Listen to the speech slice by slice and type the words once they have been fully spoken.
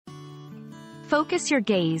Focus your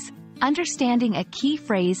gaze, understanding a key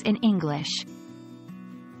phrase in English.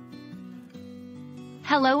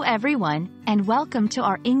 Hello everyone, and welcome to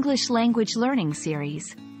our English language learning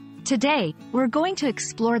series. Today, we're going to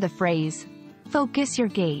explore the phrase, focus your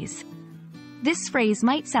gaze. This phrase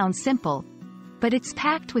might sound simple, but it's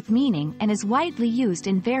packed with meaning and is widely used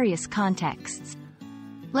in various contexts.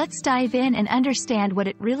 Let's dive in and understand what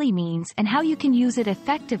it really means and how you can use it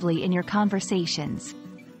effectively in your conversations.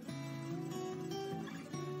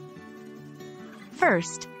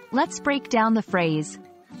 First, let's break down the phrase,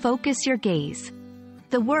 focus your gaze.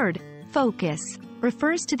 The word, focus,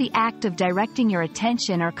 refers to the act of directing your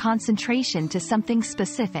attention or concentration to something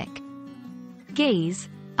specific. Gaze,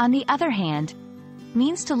 on the other hand,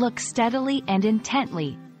 means to look steadily and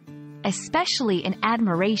intently, especially in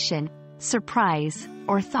admiration, surprise,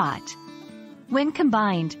 or thought. When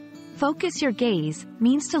combined, focus your gaze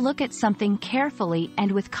means to look at something carefully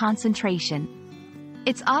and with concentration.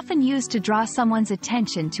 It's often used to draw someone's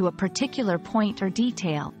attention to a particular point or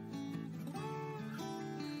detail.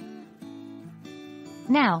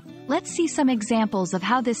 Now, let's see some examples of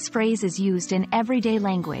how this phrase is used in everyday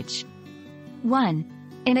language.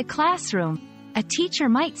 1. In a classroom, a teacher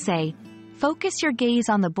might say, focus your gaze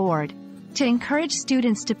on the board, to encourage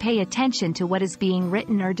students to pay attention to what is being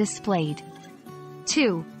written or displayed.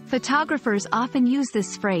 2. Photographers often use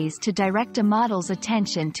this phrase to direct a model's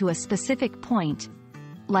attention to a specific point,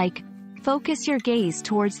 like, focus your gaze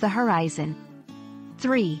towards the horizon.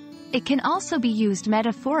 3. It can also be used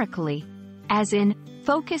metaphorically, as in,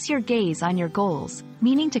 focus your gaze on your goals,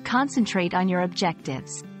 meaning to concentrate on your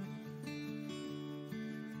objectives.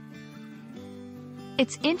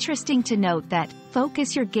 It's interesting to note that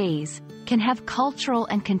focus your gaze can have cultural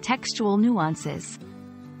and contextual nuances.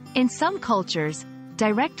 In some cultures,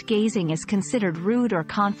 direct gazing is considered rude or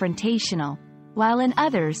confrontational, while in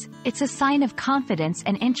others, it's a sign of confidence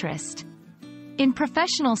and interest. In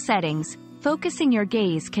professional settings, focusing your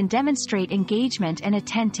gaze can demonstrate engagement and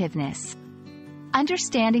attentiveness.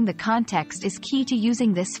 Understanding the context is key to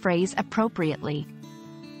using this phrase appropriately.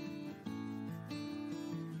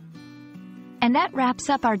 And that wraps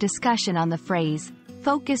up our discussion on the phrase,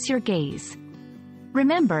 focus your gaze.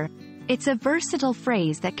 Remember, it's a versatile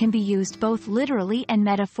phrase that can be used both literally and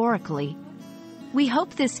metaphorically. We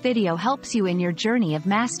hope this video helps you in your journey of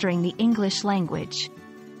mastering the English language.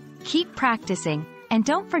 Keep practicing, and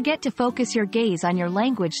don't forget to focus your gaze on your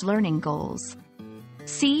language learning goals.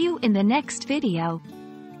 See you in the next video.